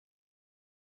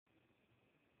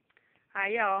Hi,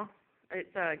 y'all.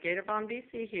 It's Gator Bomb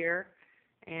DC here,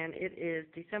 and it is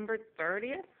December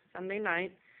 30th, Sunday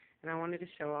night, and I wanted to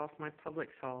show off my Publix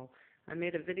haul. I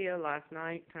made a video last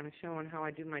night kind of showing how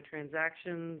I do my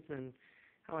transactions and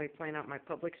how I plan out my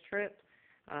Publix trip.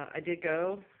 I did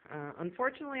go.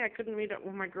 Unfortunately, I couldn't meet up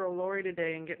with my girl Lori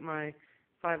today and get my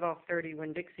 5 off 30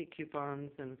 Winn-Dixie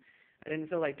coupons, and I didn't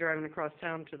feel like driving across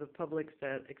town to the Publix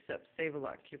that accepts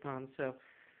Save-A-Lot coupons, so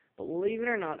believe it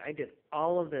or not, I did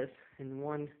all of this in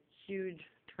one huge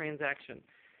transaction.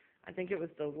 I think it was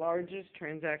the largest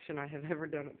transaction I have ever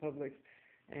done at Publix,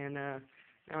 and now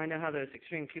I know how those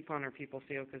extreme couponer people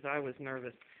feel because I was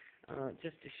nervous.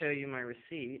 Just to show you my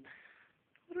receipt.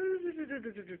 And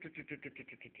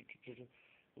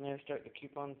there start the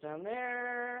coupons down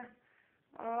there,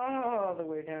 all the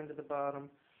way down to the bottom.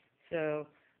 So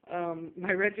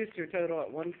my register total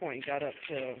at one point got up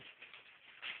to,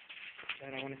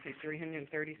 I want to say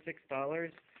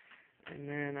 $336, and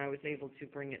then I was able to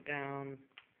bring it down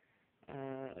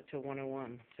to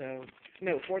 101. So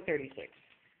no, 436.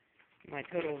 My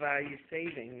total value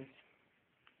savings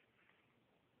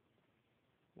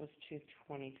was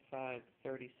 $225.37,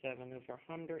 over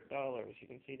 $100. You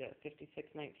can see that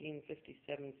 $56.19,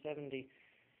 $57.70.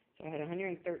 So I had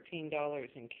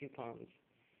 $113 in coupons,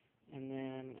 and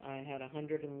then I had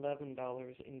 $111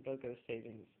 in BOGO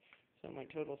savings. So my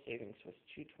total savings was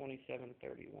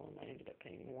 $227.31. I ended up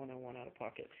paying $101 out of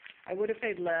pocket. I would have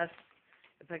paid less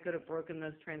if I could have broken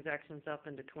those transactions up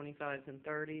into 25s and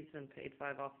 30s and paid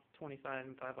 5 off 25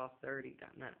 and 5 off 30,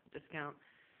 gotten that discount.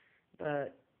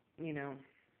 But, you know,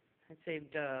 I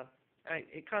saved,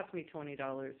 it cost me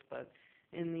 $20, but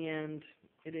in the end,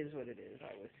 it is what it is.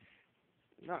 I was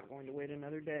not going to wait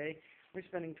another day. We're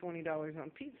spending $20 on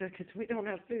pizza because we don't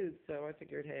have food, so I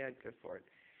figured, hey, I'd go for it.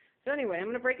 So anyway, I'm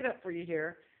going to break it up for you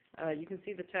here. You can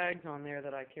see the tags on there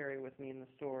that I carry with me in the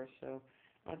store, so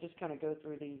I'll just kind of go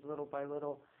through these little by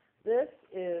little. This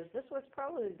was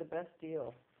probably the best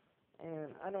deal,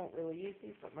 and I don't really use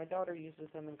these, but my daughter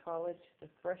uses them in college. The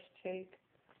Fresh Take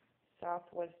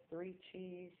Southwest 3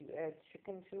 cheese. You add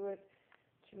chicken to it.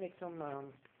 She makes them,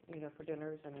 for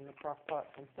dinners and in the crock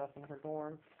pots and stuff in her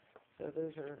dorm. So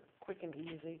those are quick and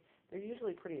easy. They're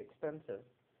usually pretty expensive.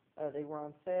 They were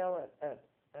on sale at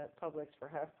Publix for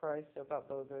half price, so about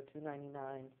BOGO,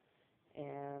 $2.99,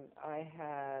 and I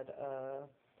had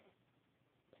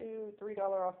two $3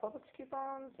 off Publix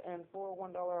coupons and 4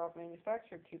 $1 off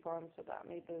manufactured coupons, so that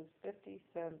made those 50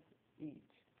 cents each,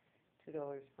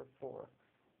 $2 for 4.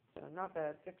 So not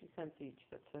bad, 50 cents each.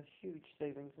 That's a huge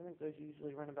savings. I think those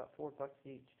usually run about $4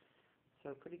 each,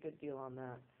 so pretty good deal on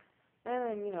that.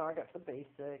 And then, I got the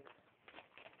basics.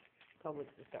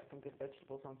 Publix has got some good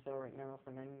vegetables on sale right now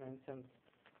for 99 cents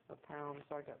a pound,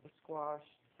 so I got the squash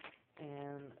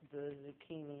and the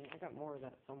zucchini. I got more of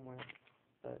that somewhere,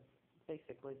 but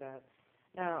basically that.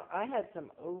 Now, I had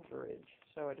some overage,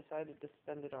 so I decided to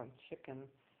spend it on chicken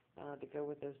to go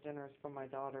with those dinners for my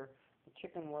daughter. The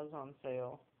chicken was on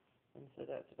sale, and so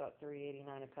that's about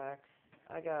 $3.89 a pack.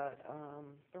 I got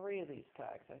 3 of these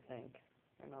packs, I think.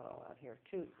 They're not all out here.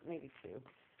 2, maybe 2.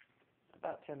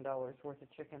 About $10 worth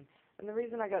of chicken. And the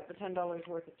reason I got the $10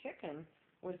 worth of chicken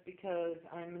was because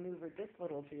I maneuvered this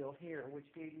little deal here, which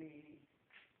gave me,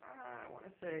 I want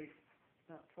to say,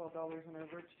 about $12 in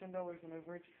overage, $10 in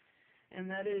overage. And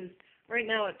that is, right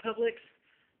now at Publix,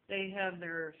 they have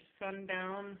their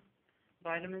sundown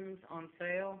vitamins on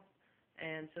sale.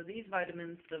 And so these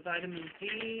vitamins, the vitamin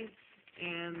D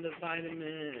and the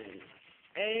vitamin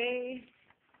A,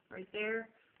 right there,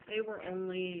 they were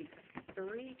only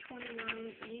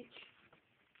 $3.29 each,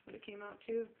 what it came out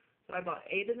to. So I bought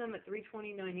 8 of them at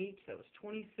 $3.29 each. That was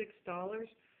 $26.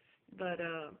 But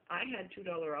I had $2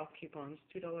 off coupons,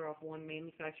 $2 off one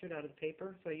manufactured out of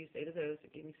paper. So I used 8 of those.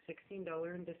 It gave me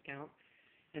 $16 in discount.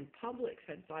 And Publix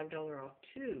had $5 off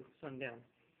 2 sundown.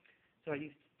 So I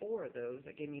used 4 of those.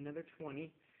 That gave me another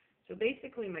 $20. So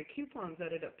basically my coupons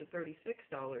added up to $36,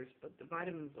 but the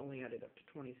vitamins only added up to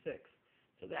 $26.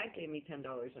 So that gave me $10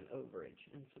 in overage.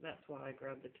 And so that's why I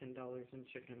grabbed the $10 in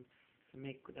chicken to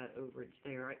make that overage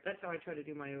there. That's how I try to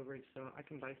do my overage, so I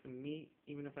can buy some meat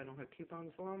even if I don't have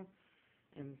coupons for them.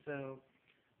 And so,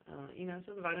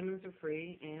 so the vitamins are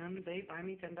free, and they buy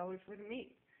me $10 worth of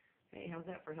meat. Hey, how's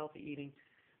that for healthy eating?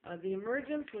 The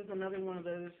Emergence was another one of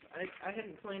those. I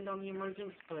hadn't planned on the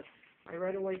Emergence, but I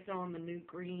right away saw on the new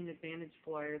green Advantage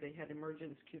flyer they had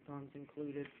Emergence coupons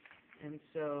included. And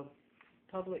so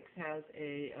Publix has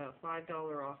a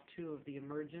 $5 off 2 of the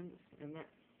Emergence, and that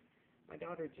my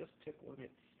daughter just took one.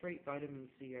 It's straight vitamin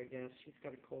C, I guess. She's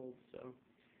got a cold, so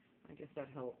I guess that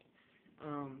helped.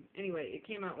 Anyway, it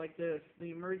came out like this.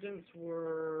 The Emergents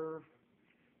were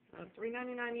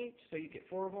 $3.99 each, so you get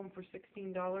 4 of them for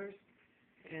 $16.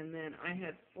 And then I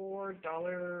had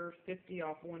 $4.50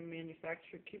 off one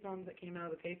manufactured coupons that came out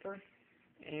of the paper,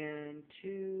 and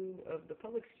 2 of the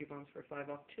Publix coupons for 5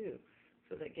 off 2.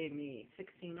 So that gave me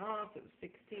 16 off. It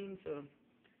was 16, so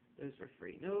those were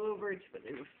free. No overage, but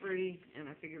they were free. And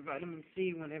I figured vitamin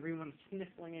C, when everyone's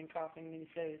sniffling and coughing these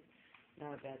days,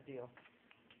 not a bad deal.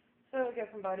 So I got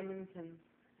some vitamins and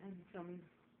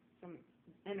some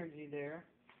energy there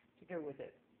to go with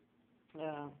it.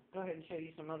 Go ahead and show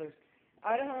you some others.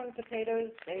 Idaho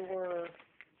potatoes, they were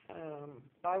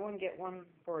buy one, get one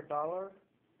for $1,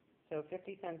 so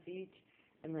 50 cents each.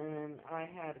 And then I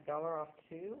had $1 off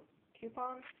 2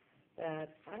 coupons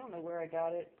that, I don't know where I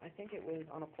got it. I think it was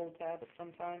on a pull tab at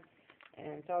some time.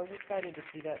 And so I was excited to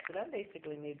see that. So that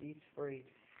basically made these free.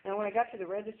 Now when I got to the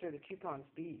register, the coupons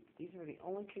beeped. These were the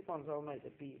only coupons all night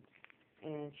that beeped.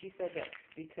 And she said that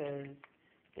because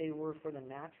they were for the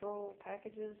natural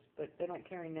packages, but they don't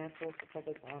carry natural, so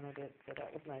Publix honored it, so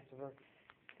that was nice of her.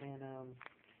 And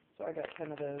so I got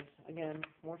 10 of those. Again,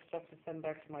 more stuff to send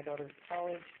back to my daughter's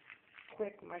college.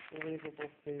 Quick, microwavable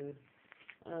food.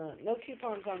 No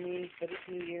coupons on these, but it's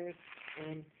New Year's,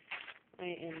 and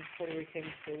I am Puerto Rican,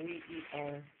 so we eat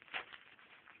our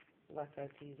black eyed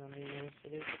peas on New Year's.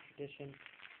 It is a tradition.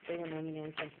 They were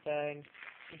 99 cents a bag.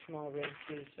 They're small red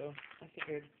too, so I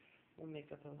figured we'll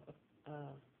make up a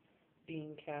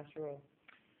bean casserole.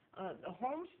 The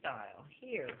home style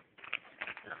here.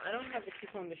 Now, I don't have the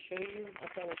coupon to show you. I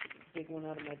thought I could dig one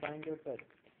out of my binder, but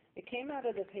it came out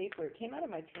of the paper. It came out of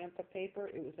my Tampa paper.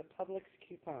 It was a Publix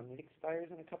coupon. It expires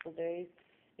in a couple days.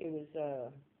 It was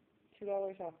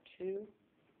 $2 off 2,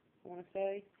 I want to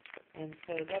say. And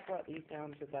so that brought these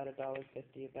down to about $1.50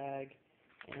 a bag.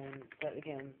 And that,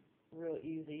 again, real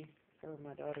easy for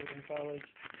my daughter in college.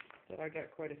 So I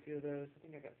got quite a few of those. I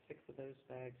think I got 6 of those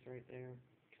bags right there.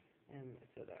 And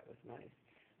so that was nice.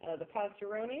 The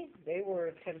Pazzaroni, they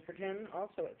were 10 for 10,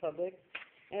 also at Publix.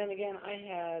 And again, I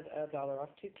had $1 off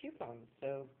 2 coupons,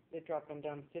 so they dropped them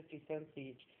down to 50 cents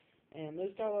each. And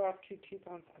those $1 off 2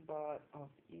 coupons I bought off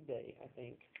eBay, I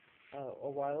think, a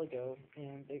while ago,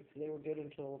 and they were good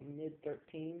until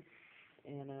mid-13.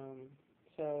 And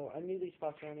so I knew these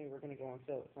Pazzaroni were going to go on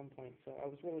sale at some point, so I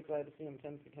was really glad to see them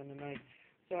 10 for 10 tonight.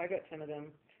 So I got 10 of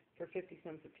them for 50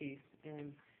 cents a piece,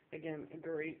 and again, a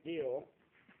great deal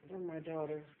for my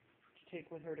daughter to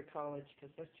take with her to college,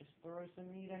 because let's just throw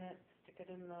some meat in it, stick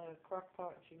it in the crock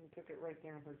pot, she can cook it right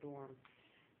there in her dorm.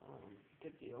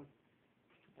 Good deal.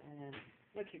 And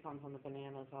no coupons on the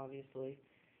bananas, obviously.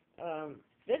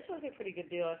 This was a pretty good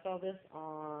deal. I saw this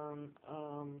on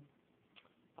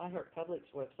I heard Publix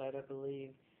website, I believe.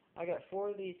 I got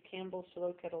 4 of these Campbell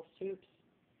Slow Kettle soups.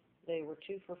 They were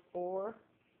 2 for $4.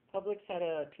 Publix had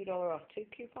a $2 off 2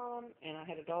 coupon, and I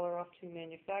had a $1 off 2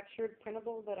 manufactured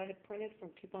printable that I had printed from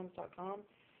coupons.com.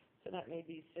 So that made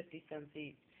these 50 cents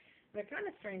each. They're kind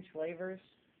of strange flavors,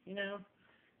 you know. I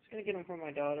was going to get them for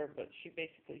my daughter, but she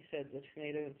basically said the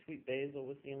tomato and sweet basil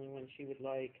was the only one she would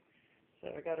like.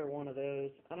 So I got her one of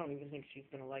those. I don't even think she's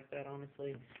going to like that,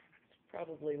 honestly. It's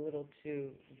probably a little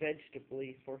too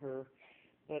vegetable-y for her.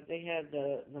 But they had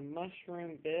the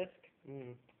mushroom bisque.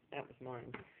 That was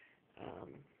mine.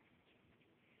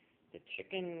 The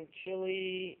chicken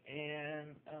chili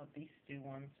and beef stew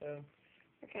one. So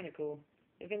they're kind of cool.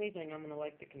 If anything, I'm going to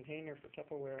like the container for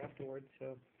Tupperware afterwards.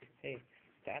 So, hey,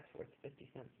 that's worth 50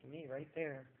 cents to me right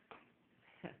there.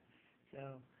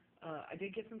 So I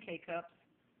did get some K-Cups.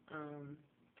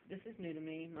 This is new to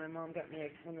me. My mom got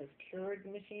me one of those Keurig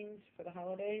machines for the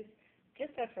holidays.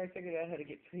 Just after I figured out how to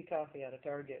get free coffee out of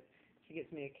Target, she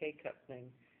gets me a K-Cup thing.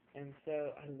 And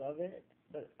so I love it,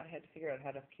 but I had to figure out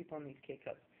how to coupon these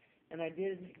K-Cups. And I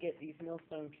did get these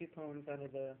Millstone coupons out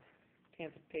of the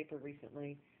Tampa paper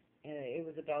recently. And it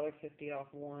was $1.50 off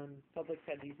one. Publix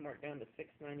had these marked down to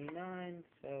 $6.99,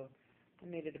 so I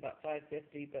made it about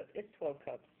 $5.50, but it's 12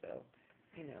 cups, so,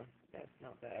 you know, that's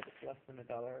not bad. It's less than $1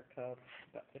 a cup,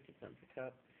 about 50 cents a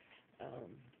cup.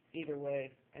 Either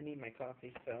way, I need my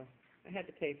coffee, so I had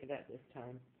to pay for that this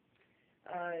time.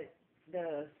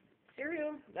 The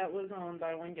cereal, that was on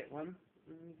buy one, get one.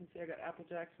 You can see I got Apple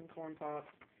Jacks and Corn Pops.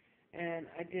 And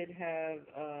I did have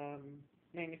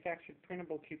manufactured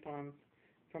printable coupons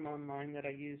from online that I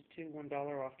used, 2 $1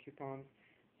 off coupons.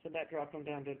 So that dropped them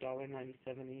down to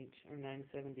 $1.97 each, or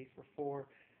 $9.70 for 4.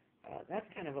 That's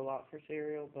kind of a lot for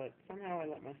cereal, but somehow I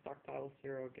let my stockpile of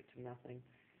cereal get to nothing.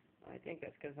 I think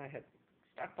that's because I had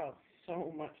stockpiled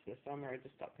so much this summer, I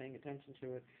just stopped paying attention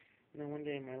to it. And then one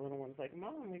day my little one's like,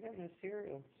 Mom, we got no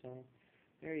cereal. So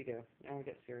there you go. Now we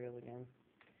got cereal again.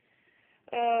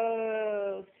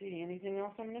 Let's see, anything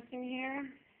else I'm missing here?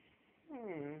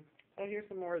 So here's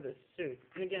some more of this soup.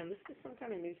 And again, this is some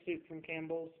kind of new soup from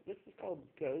Campbell's. This is called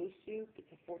Go Soup.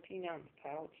 It's a 14-ounce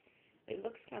pouch. It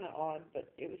looks kind of odd,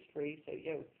 but it was free, so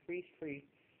yeah, free,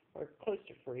 or close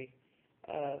to free.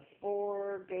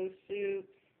 4 Go Soups.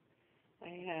 I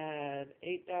had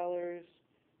 $8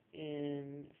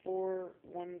 in 4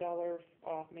 $1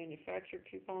 off manufactured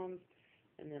coupons,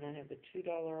 and then I had the $2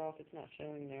 off. It's not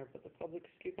showing there, but the Publix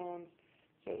coupons.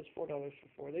 So it was $4 for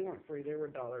 4. They weren't free. They were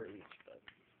 $1 each, but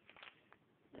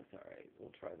that's all right. We'll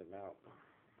try them out.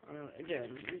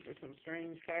 Again, these are some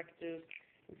strange packages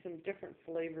and some different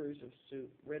flavors of soup.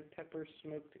 Red pepper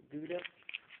smoked Gouda.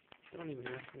 Don't even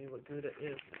ask me what Gouda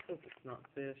is. I hope it's not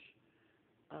fish.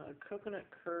 Coconut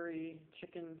curry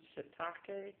chicken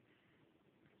shiitake.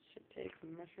 Shiitake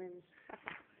mushrooms.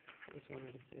 I just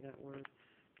wanted to say that word.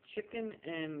 Chicken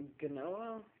and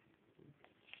quinoa.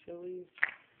 Chilies.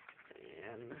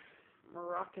 And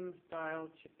Moroccan-style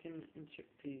chicken and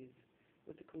chickpeas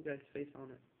with the cool guy's face on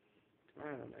it.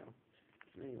 I don't know.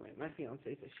 Anyway, my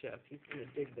fiance's a chef. He's going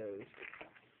to dig those.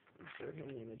 I'm sure he'll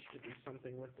manage to do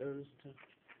something with those to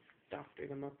doctor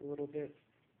them up a little bit.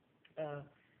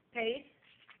 Paste.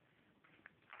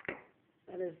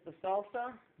 That is the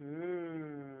salsa.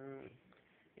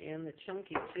 And the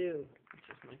chunky, too, which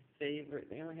is my favorite.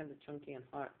 They only have the chunky and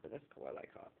hot, but that's cool. I like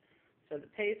hot. So the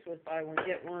paste was buy one,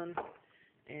 get one.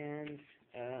 And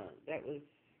that was,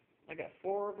 I got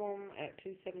 4 of them at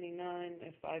 $2.79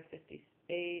 at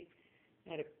 $5.58. I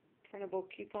had a printable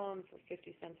coupon for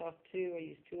 50 cents off 2. I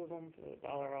used 2 of them for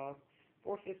 $1 off.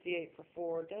 $4.58 for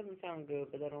 4. Doesn't sound good,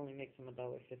 but that only makes them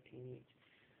 $1.15 each.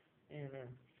 And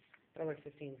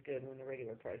 $1.15 is good when the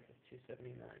regular price is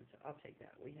 $2.79. So I'll take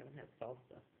that. We haven't had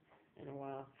salsa in a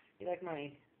while. You like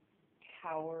my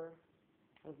tower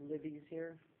of Libby's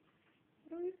here?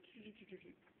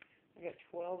 I got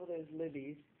 12 of those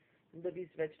Libby's. Libby's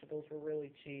vegetables were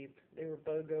really cheap. They were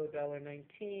BOGO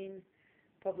 $1.19.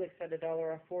 Publix had a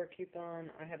 $1 off 4 coupon.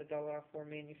 I had a $1 off 4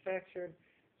 manufactured.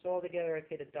 So altogether I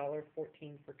paid $1.14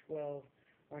 for 12,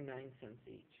 or 9 cents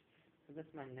each. So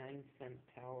that's my 9-cent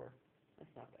tower.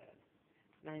 That's not bad.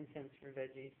 9 cents for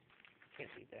veggies. Can't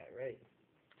beat that, right?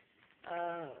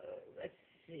 Let's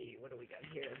see. What do we got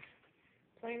here?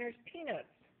 Planters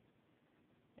peanuts.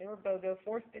 They were BOGO,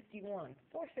 $4.51.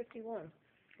 $4.51.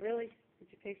 Really? Did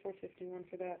you pay $4.51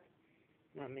 for that?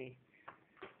 Not me.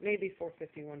 Maybe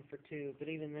 $4.51 for 2, but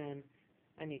even then,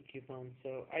 I need coupons.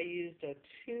 So I used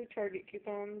 2 Target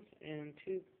coupons and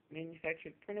 2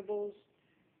 manufactured printables.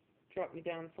 Dropped me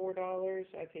down $4.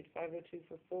 I paid $5.02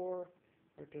 for 4, or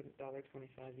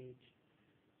 $1.25 each.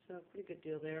 So pretty good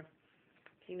deal there.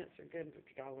 Peanuts are good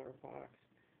for $1 a box.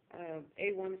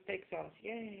 A1 steak sauce.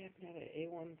 Yay, I haven't had an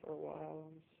A1 for a while.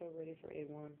 I'm so ready for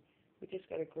A1. We just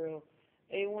got a grill.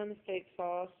 A1 steak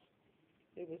sauce.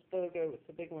 It was BOGO. It's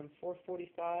the big one.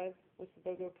 $4.45 was the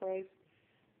BOGO price.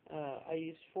 I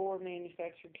used 4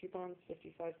 manufactured coupons,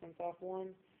 55 cents off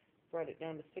 1. Brought it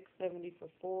down to $6.70 for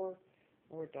 4,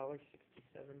 or $1.67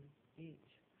 each.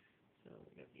 So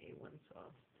we got the A1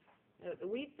 sauce. The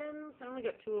wheat thins, I only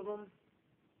got 2 of them.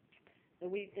 The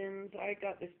wheat thins, I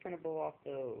got this printable off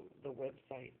the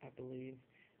website, I believe.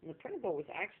 And the printable was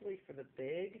actually for the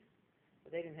big,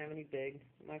 but they didn't have any big.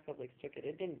 My Publix took it.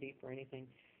 It didn't beep or anything.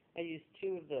 I used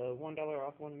 2 of the $1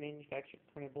 off 1 manufactured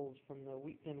printables from the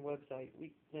Wheat Thin website,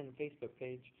 Wheat Thin Facebook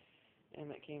page, and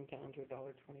that came down to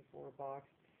 $1.24 a box.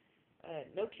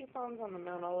 No coupons on the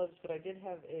Mount Olives, but I did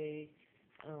have a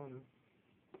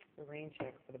rain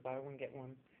check for the buy one get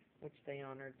one, which they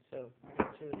honored. So I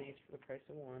got 2 of these for the price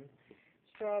of 1.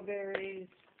 Strawberries,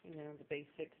 you know, the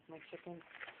basics, my chicken.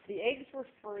 The eggs were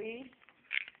free.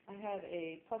 I had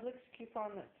a Publix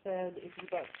coupon that said if you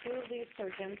bought 2 of these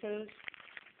Sargentos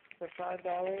for $5,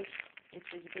 which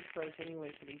is a good price anyway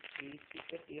for these cheese,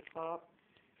 $2.50 a pop.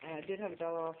 And I did have a $1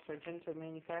 off Sargento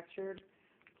manufactured,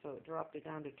 so it dropped it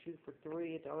down to 2 for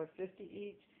 3, $1.50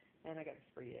 each, and I got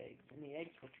free eggs. And the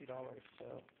eggs were $2,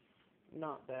 so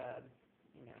not bad.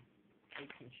 You know,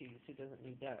 eggs and cheese. Who doesn't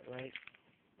need that, right?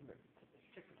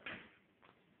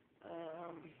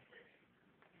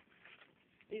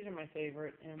 These are my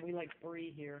favorite, and we like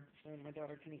brie here, so my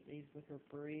daughter can eat these with her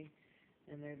brie.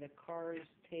 And they're the Cars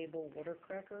Table Water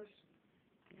Crackers.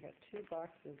 I got 2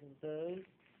 boxes of those.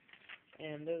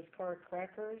 And those car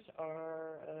crackers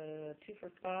are 2 for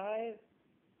 $5.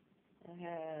 I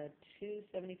had 2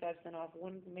 75-cent off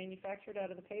 1 manufactured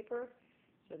out of the paper,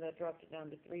 so that dropped it down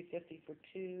to $3.50 for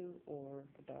 2, or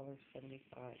 $1.75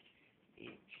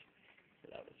 each. So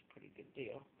that was a pretty good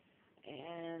deal.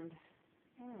 And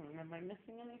am I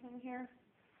missing anything here?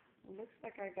 It looks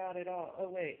like I got it all. Oh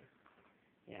wait,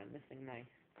 yeah, I'm missing my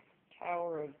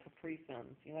power of Capri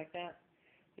Suns. You like that?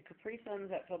 The Capri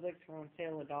Suns at Publix were on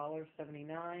sale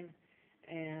 $1.79,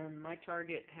 and my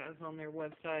Target has on their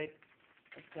website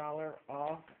a dollar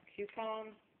off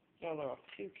coupon, dollar off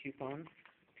 2 coupons.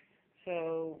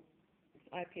 So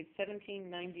I paid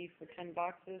 $17.90 for 10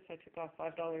 boxes. I took off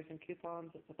 $5 in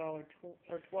coupons. It's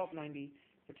 $12.90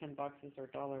 for 10 boxes, or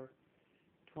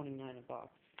 $1.29 a box.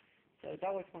 So $1.29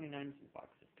 a box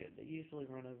is good. They usually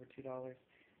run over $2.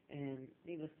 And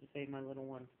needless to say, my little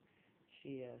one,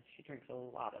 she drinks a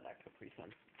lot of that Capri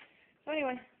Sun. So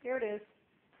anyway, here it is.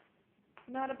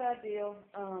 Not a bad deal.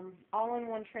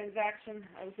 All-in-one transaction.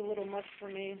 It was a little much for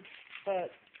me,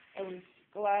 but I was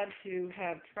glad to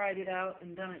have tried it out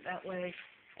and done it that way.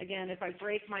 Again, if I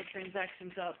break my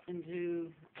transactions up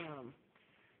into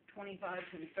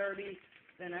 25s and 30s,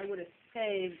 then I would have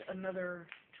saved another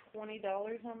 $20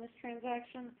 on this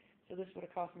transaction. So this would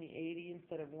have cost me $80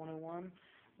 instead of $101.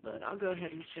 But I'll go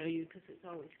ahead and show you because it's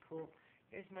always cool.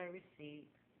 Here's my receipt.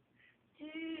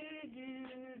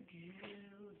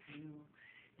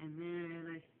 And then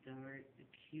I start the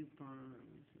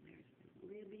coupons. And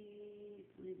there's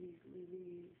Libby's.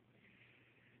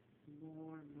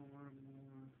 More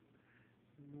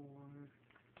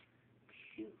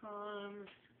coupons.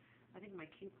 I think my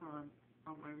coupon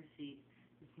on my receipt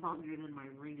is longer than my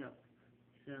ring up.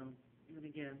 So, and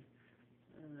again,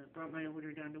 brought my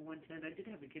order down to $110. I did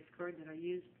have a gift card that I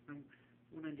used from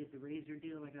when I did the razor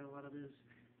deal. I got a lot of those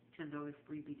 $10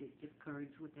 freebie gift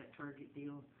cards with that Target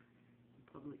deal.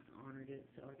 Publix honored it,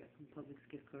 so I got some Publix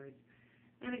gift cards.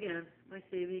 And again, my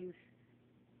savings,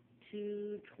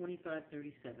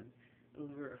 $225.37.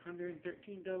 Over $113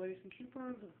 in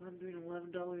coupons,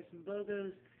 $111 in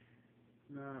BOGOs.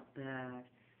 Not bad.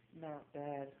 Not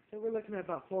bad. So we're looking at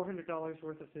about $400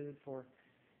 worth of food for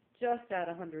just at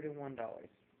 $101.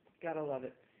 Gotta love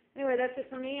it. Anyway, that's it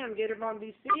for me. I'm Gatorbomb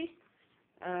BC.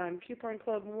 I'm Coupon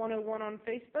Club 101 on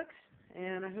Facebook.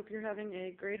 And I hope you're having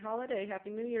a great holiday. Happy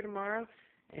New Year tomorrow.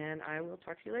 And I will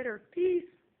talk to you later. Peace.